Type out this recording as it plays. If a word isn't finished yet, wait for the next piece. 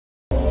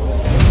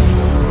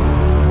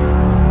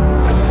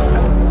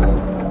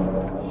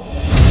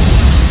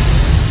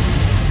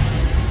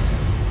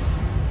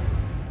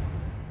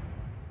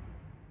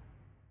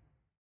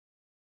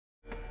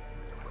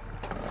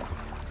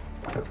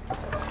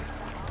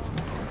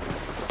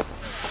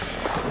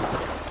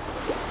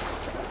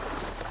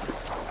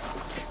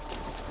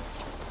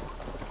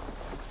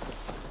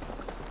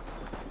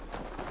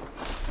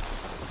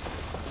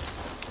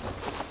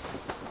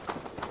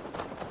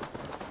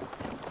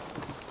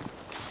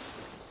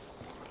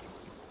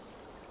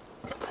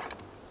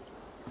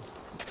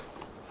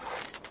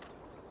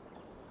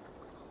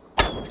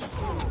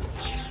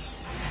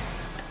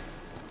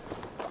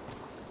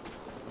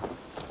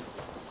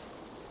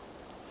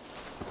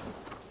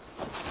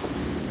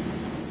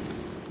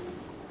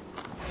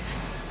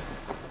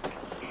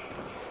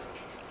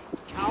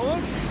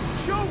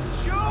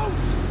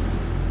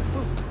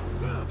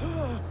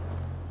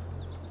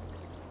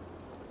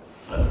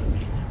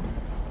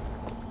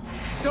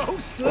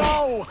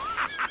go!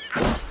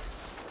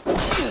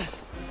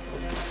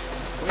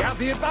 We have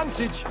the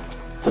advantage.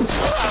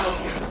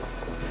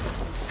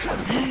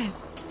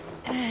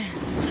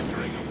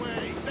 Slithering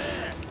away,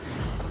 there!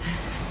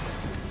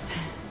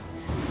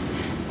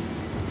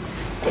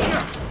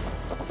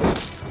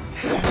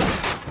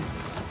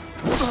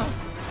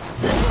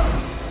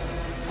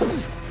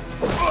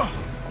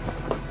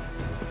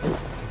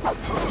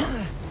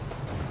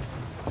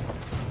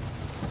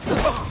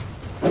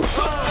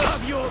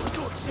 Have your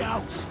guts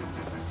out!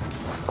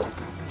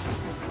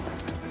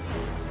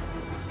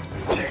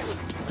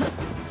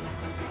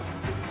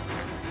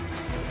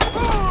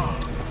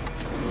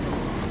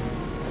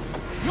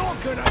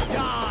 Gonna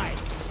die!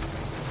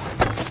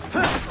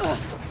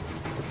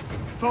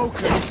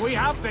 Focus, we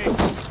have this!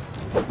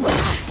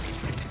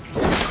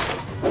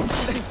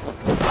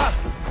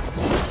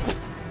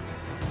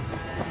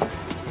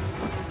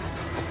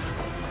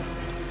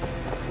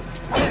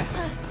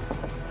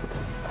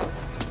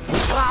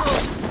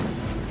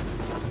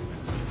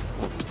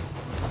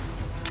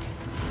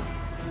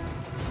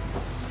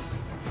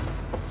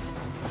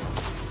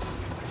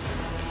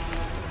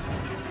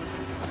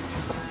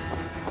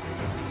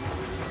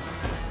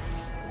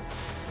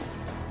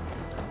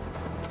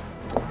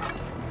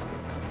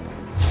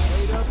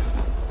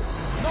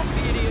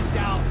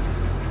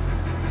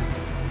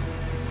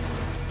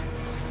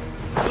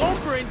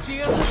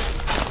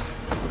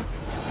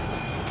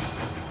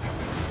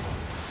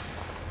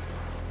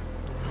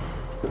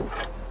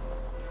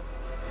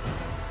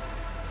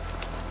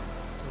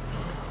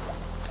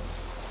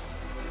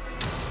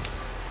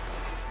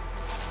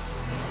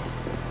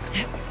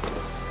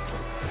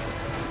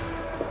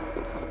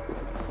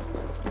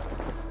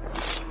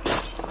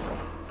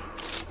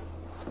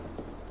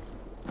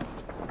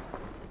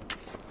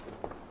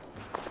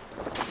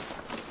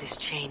 This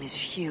chain is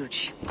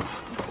huge.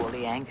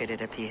 Poorly anchored,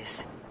 it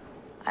appears.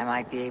 I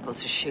might be able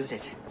to shoot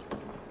it.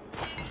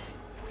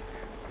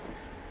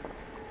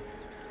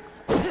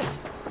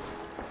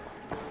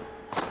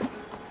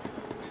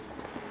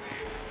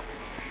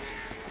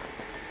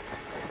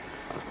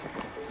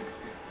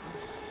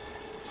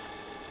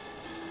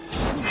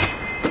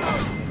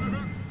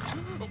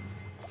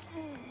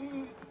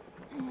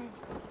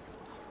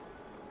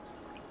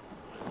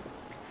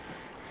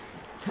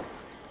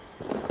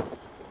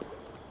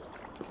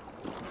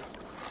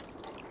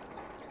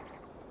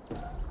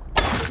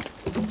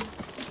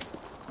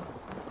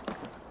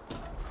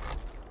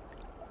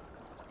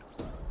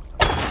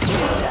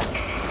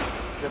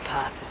 The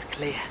path is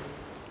clear.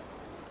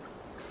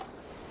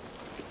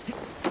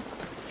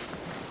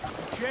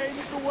 Chain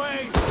is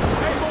away!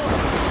 Hey, boy!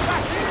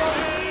 Back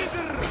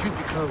in! We should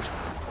be close,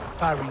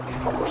 barring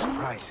any more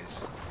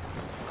surprises.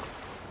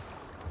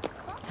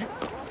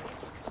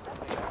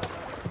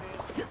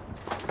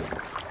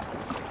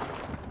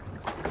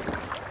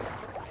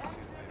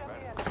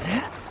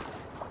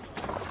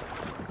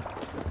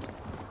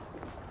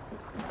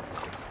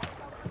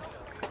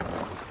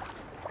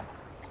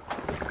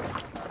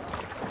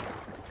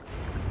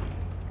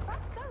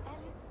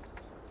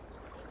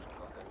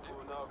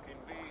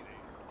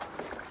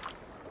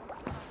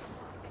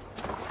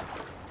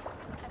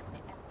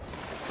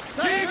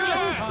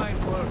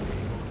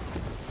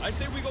 I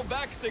say we go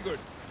back, Sigurd.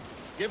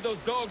 Give those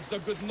dogs a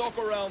good knock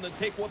around and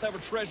take whatever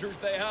treasures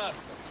they have.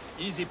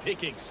 Easy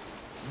pickings.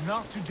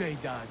 Not today,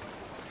 Dad.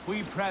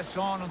 We press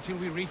on until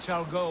we reach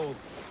our goal.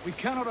 We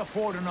cannot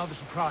afford another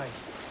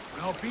surprise.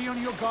 Now be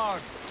on your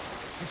guard.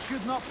 It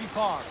should not be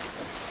far.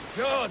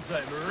 Gods,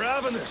 I'm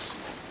ravenous.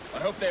 I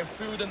hope they have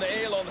food and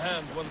ale on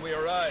hand when we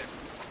arrive.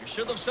 You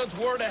should have sent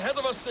word ahead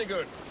of us,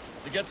 Sigurd,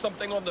 to get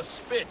something on the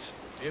spit.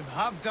 If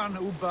Halfdan,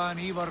 Ubba and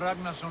Ivar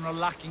Ragnarsson are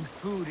lacking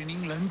food in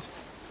England,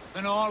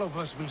 then all of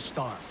us will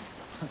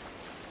starve.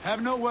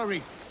 Have no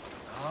worry.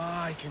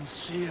 Ah, I can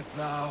see it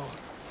now.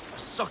 A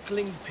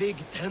suckling pig,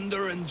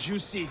 tender and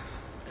juicy.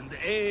 And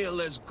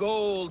ale as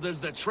gold as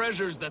the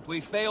treasures that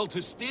we failed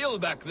to steal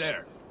back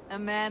there. A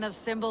man of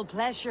simple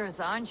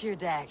pleasures, aren't you,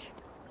 Dag?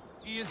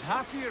 He is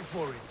happier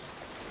for it.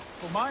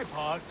 For my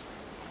part,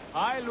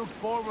 I look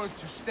forward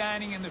to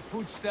standing in the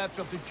footsteps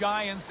of the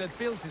giants that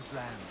built this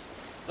land.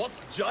 What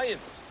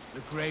giants? The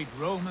great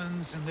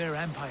Romans and their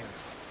empire.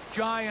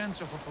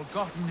 Giants of a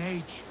forgotten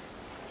age.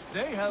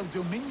 They held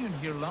dominion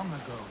here long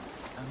ago,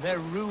 and their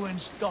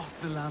ruins dot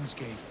the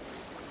landscape.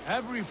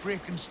 Every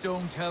brick and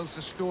stone tells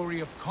a story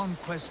of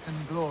conquest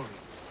and glory.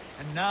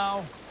 And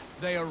now,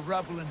 they are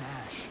rubble and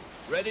ash.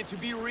 Ready to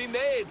be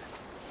remade.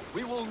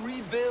 We will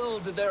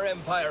rebuild their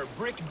empire,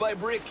 brick by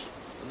brick,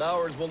 and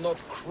ours will not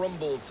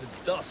crumble to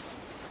dust.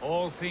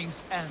 All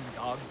things end,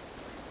 Dog.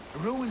 The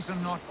ruins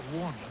are not a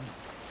warning.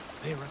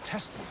 They are a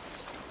testament.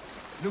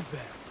 Look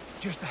there,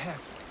 just ahead,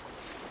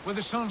 where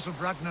the sons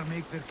of Ragnar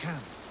make their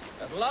camp.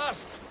 At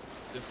last,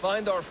 to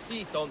find our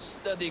feet on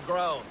steady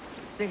ground.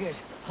 Sigurd,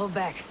 hold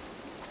back.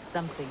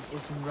 Something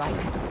isn't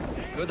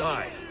right. Good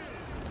eye.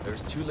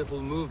 There's too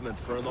little movement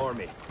for an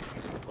army.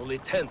 Only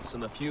tents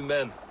and a few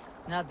men.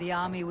 Not the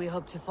army we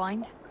hope to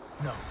find?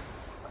 No.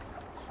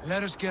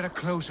 Let us get a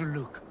closer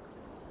look.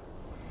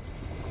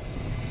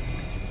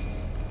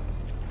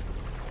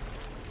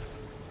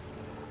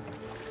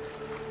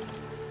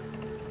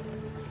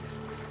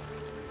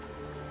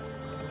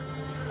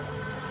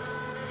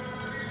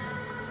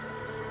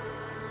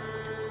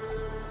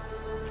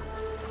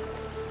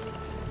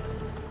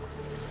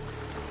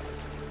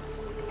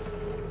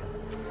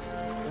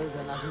 Those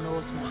are not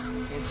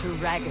Norsemen. They're too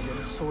ragged and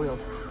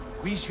soiled.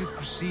 We should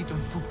proceed on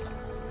foot,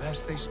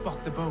 lest they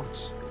spot the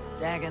boats.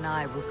 Dag and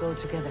I will go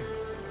together.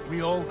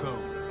 We all go.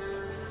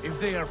 If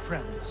they are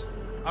friends,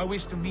 I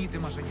wish to meet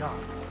them as a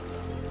yard.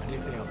 And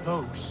if they are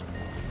foes,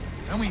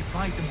 then we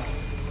fight them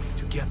out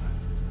together.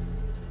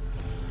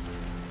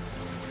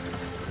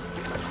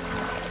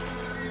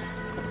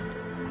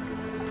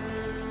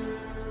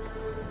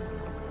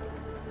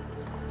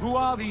 Who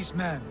are these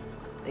men?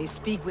 They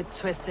speak with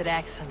twisted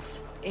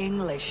accents.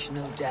 English,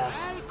 no doubt.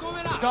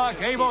 Dag,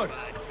 Eivor!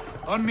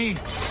 On me!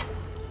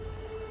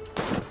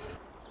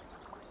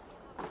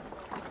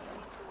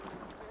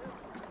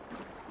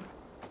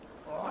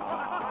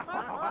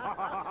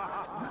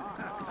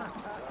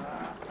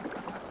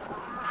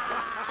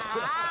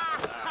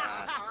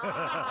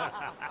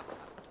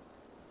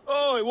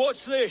 Oi,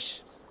 what's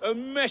this? A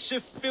mess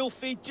of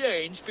filthy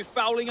Danes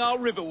befouling our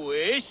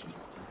riverways?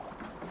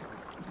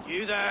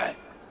 You there?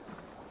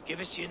 Give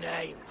us your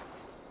name.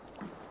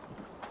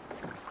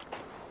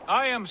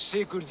 I am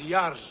Sigurd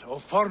Jarl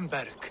of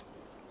Fornberg.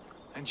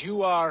 And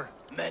you are...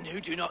 Men who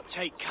do not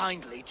take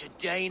kindly to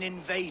Dane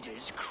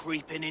invaders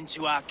creeping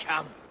into our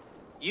camp.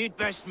 You'd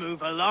best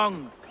move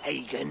along,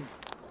 pagan.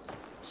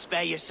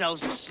 Spare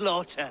yourselves the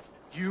slaughter.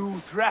 You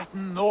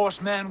threaten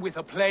Norsemen with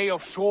a play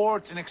of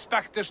swords and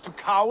expect us to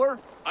cower?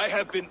 I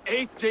have been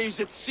 8 days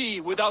at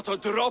sea without a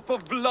drop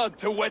of blood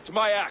to wet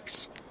my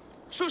axe.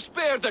 So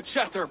spare the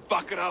chatter,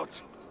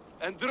 buckerout,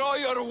 and draw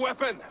your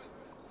weapon.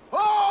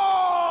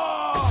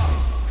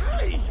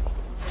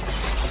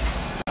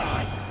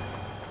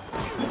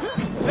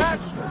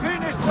 Let's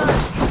finish that!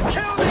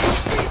 Kill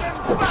these heathen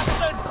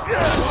bastards!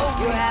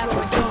 You have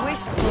what you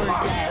wish for,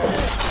 Dad.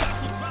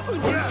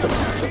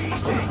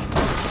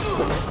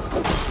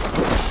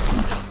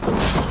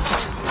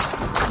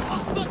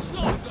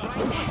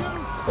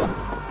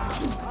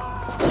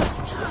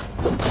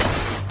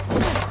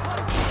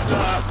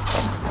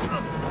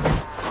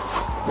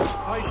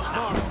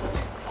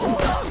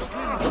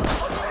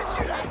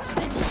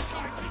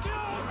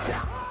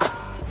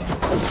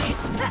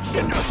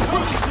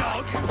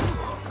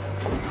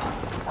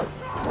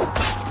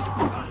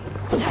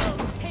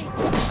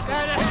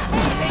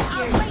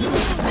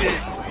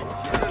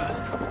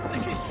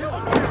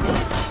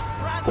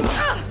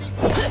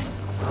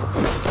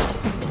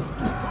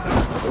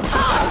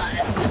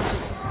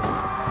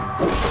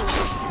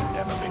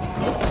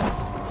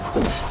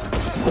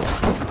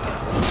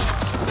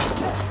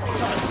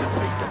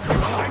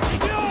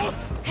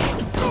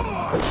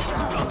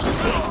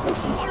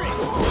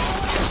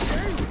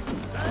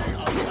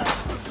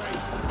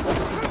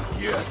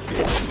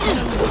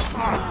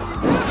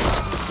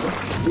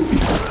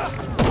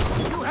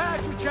 You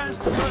had your chance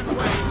to turn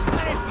away,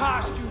 and it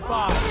passed you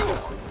by.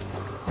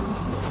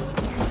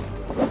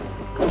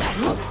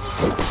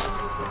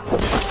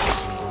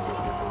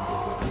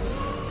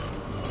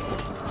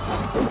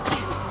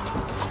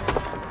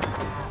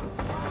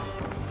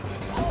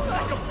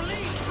 Like a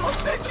bleed! I'll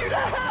send you to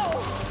hell!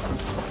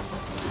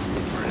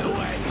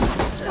 Away!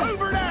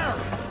 Over there!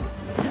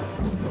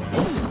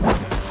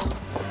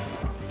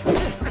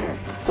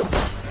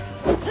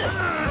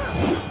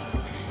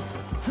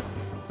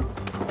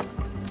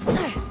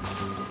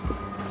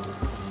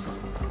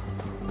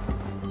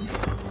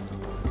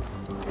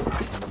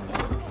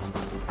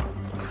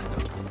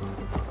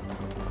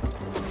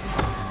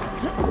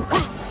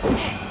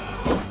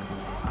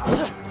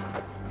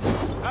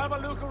 Have a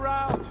look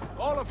around,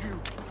 all of you.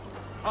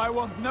 I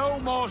want no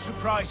more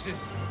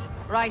surprises.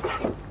 Right.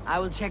 I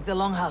will check the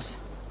longhouse.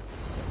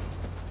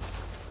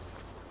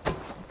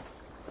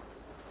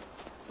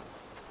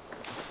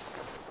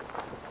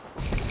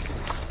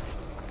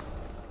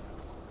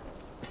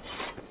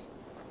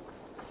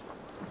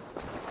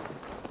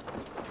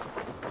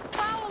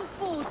 Foul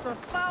food for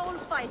foul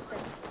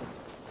fighters.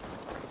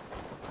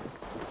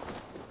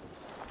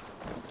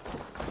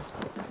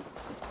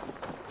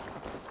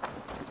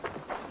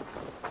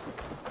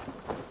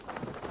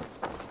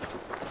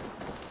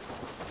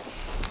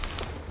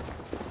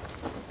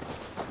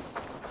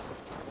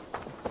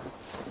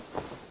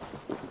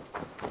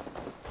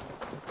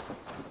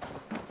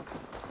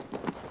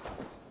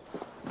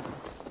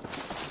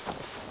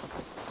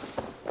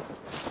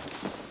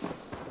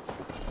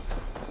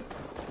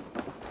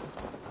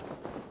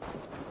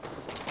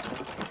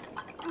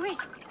 Wait.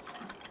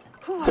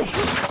 Who are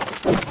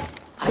you?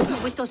 Are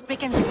you with those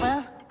brigands as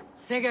well?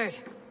 Sigurd,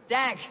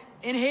 Dag,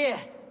 in here.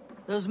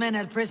 Those men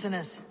had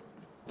prisoners.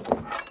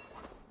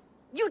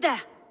 You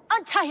there!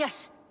 Untie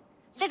us!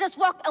 Let us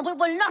walk and we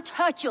will not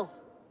hurt you!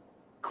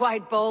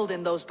 Quite bold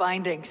in those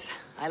bindings.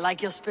 I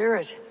like your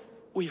spirit.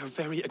 We are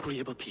very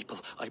agreeable people,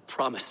 I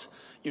promise.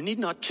 You need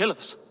not kill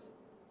us.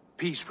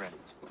 Peace,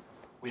 friend.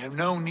 We have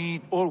no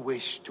need or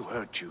wish to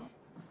hurt you.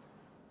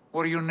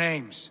 What are your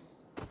names?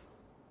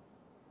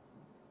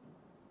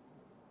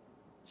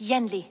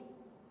 Yenli,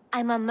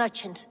 I'm a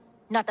merchant,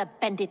 not a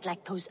bandit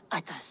like those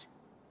others.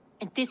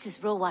 And this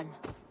is Rowan.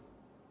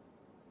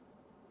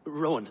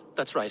 Rowan,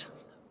 that's right.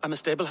 I'm a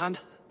stable hand,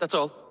 that's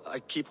all. I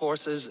keep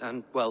horses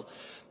and, well,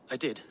 I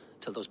did,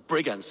 till those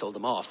brigands sold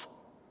them off.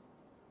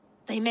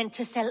 They meant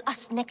to sell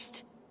us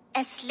next,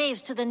 as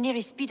slaves to the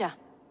nearest bidder.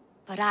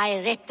 But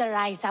I ripped their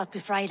eyes out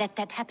before I let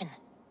that happen.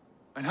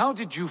 And how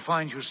did you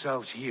find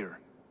yourselves here?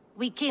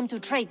 We came to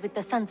trade with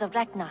the Sons of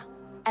Ragnar,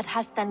 at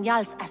Halfdan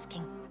Jarl's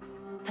asking.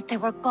 But they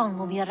were gone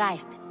when we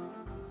arrived.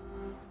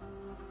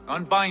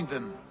 Unbind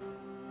them.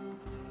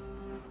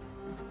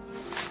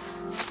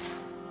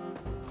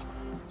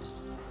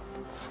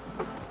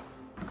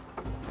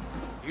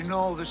 You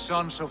know the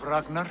Sons of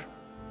Ragnar?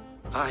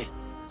 Aye.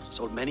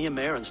 Sold many a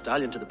mare and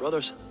stallion to the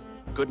brothers.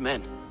 Good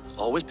men.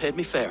 Always paid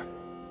me fair.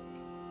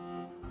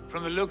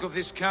 From the look of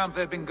this camp,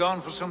 they've been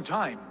gone for some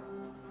time.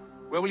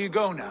 Where will you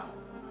go now?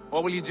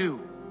 What will you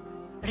do?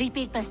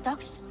 Rebuild my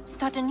stocks,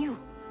 start anew.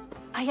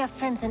 I have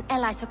friends and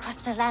allies across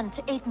the land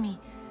to aid me,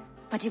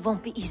 but it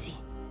won't be easy.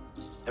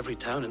 Every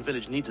town and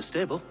village needs a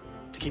stable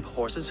to keep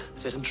horses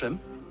fit and trim.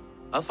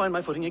 I'll find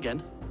my footing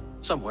again.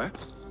 Somewhere.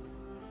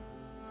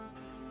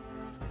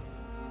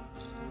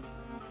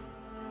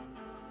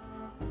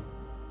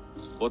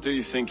 What are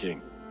you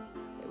thinking?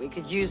 We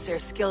could use their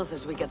skills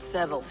as we get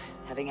settled.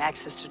 Having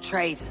access to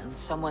trade and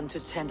someone to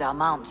tend our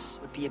mounts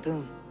would be a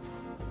boon.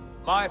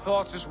 My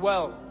thoughts as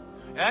well.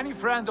 Any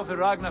friend of the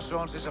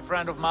Ragnarsons is a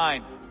friend of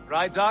mine.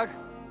 Right, Dag?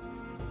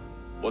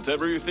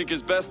 Whatever you think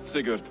is best,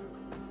 Sigurd.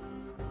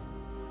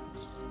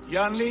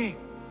 Janli,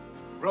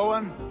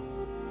 Rowan,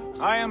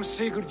 I am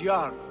Sigurd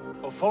Jarl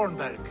of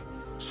Fornberg,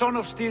 son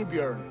of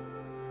Styrbjörn.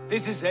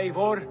 This is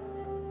Eivor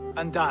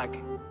and Dag.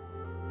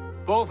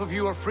 Both of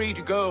you are free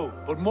to go,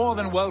 but more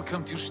than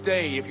welcome to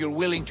stay if you're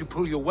willing to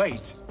pull your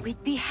weight.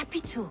 We'd be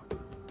happy to,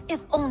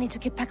 if only to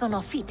get back on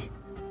our feet.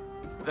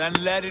 Then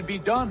let it be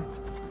done.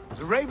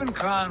 The Raven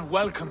Clan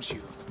welcomes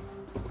you.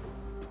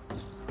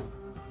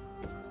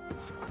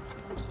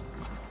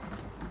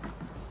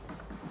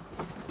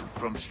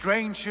 From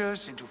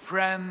strangers into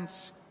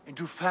friends,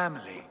 into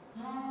family.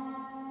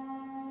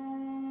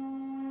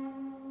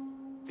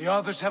 The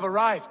others have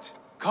arrived.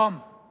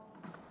 Come.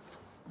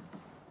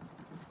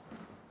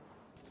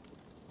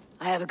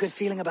 I have a good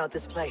feeling about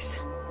this place.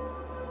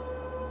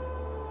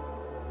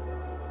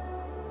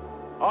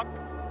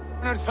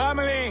 Honored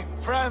family,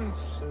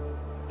 friends,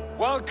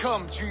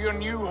 welcome to your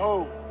new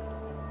home.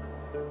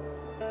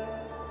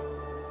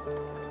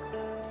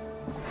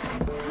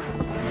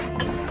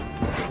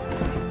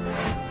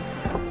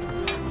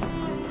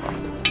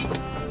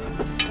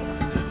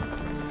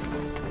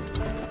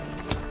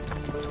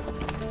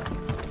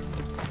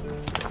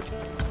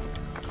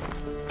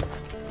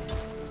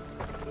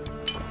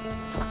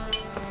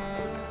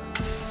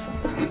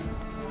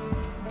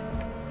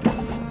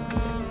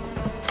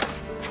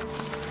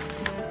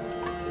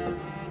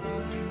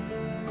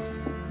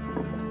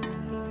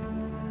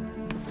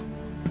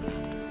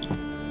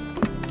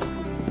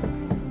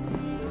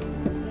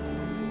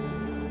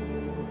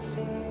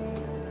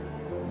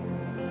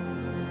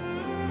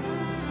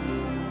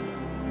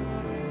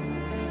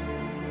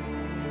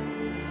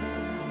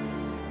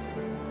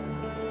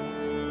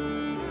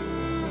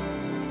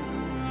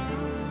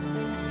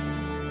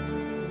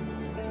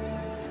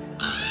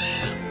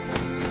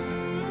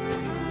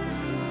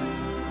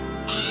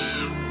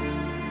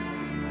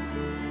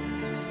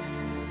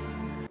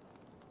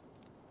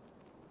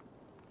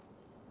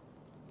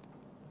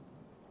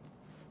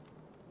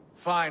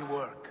 Fine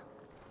work.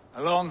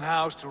 A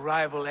longhouse to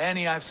rival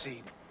any I've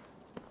seen.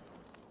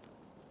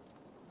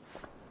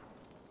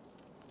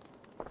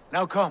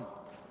 Now come.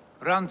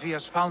 Randvi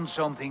has found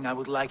something I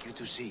would like you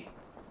to see.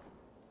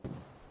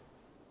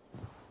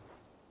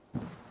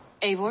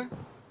 Eivor,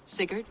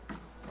 Sigurd,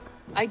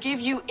 I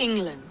give you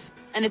England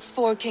and its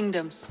 4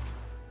 kingdoms.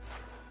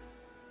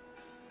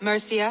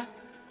 Mercia,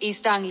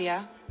 East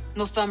Anglia,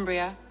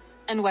 Northumbria,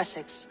 and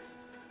Wessex.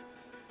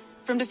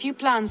 From the few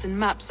plans and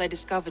maps I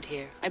discovered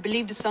here, I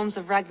believe the Sons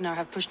of Ragnar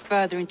have pushed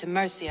further into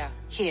Mercia,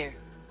 here.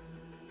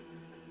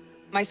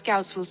 My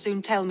scouts will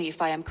soon tell me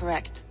if I am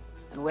correct.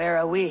 And where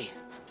are we?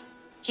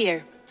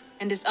 Here,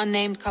 in this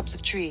unnamed copse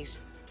of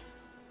trees.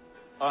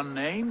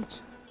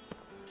 Unnamed?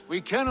 We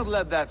cannot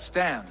let that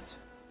stand.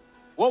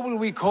 What will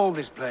we call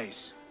this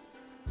place?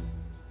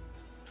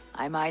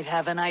 I might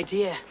have an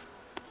idea.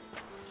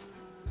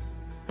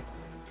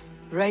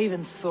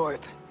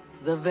 Ravensthorpe,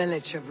 the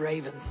village of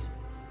ravens.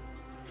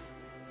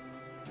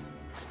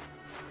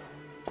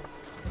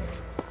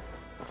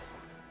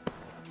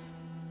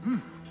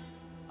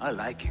 I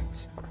like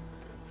it.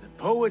 The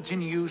poet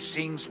in you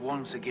sings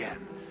once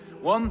again.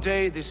 One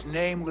day this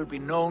name will be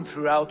known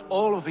throughout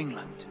all of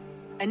England.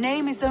 A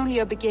name is only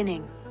a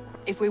beginning.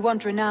 If we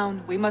want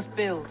renown, we must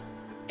build,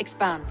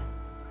 expand.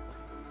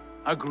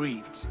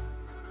 Agreed.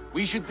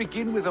 We should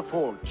begin with a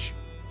forge.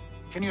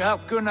 Can you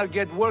help Gunnar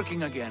get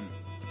working again?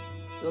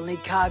 We'll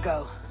need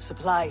cargo,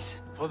 supplies.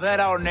 For that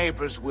our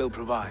neighbors will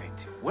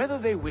provide, whether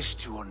they wish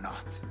to or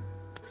not.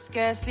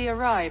 Scarcely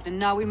arrived, and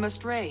now we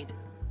must raid.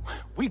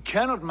 We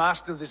cannot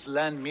master this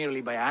land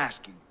merely by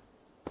asking.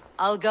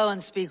 I'll go and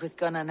speak with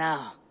Gunnar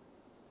now.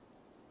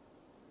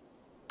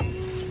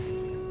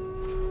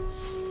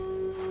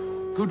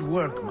 Good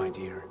work, my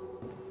dear.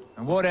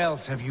 And what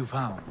else have you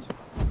found?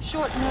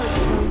 Short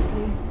notes,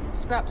 mostly.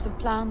 Scraps of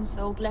plans,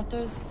 old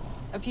letters,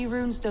 a few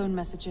runestone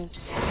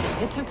messages.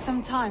 It took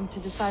some time to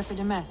decipher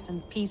the mess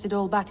and piece it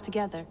all back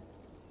together.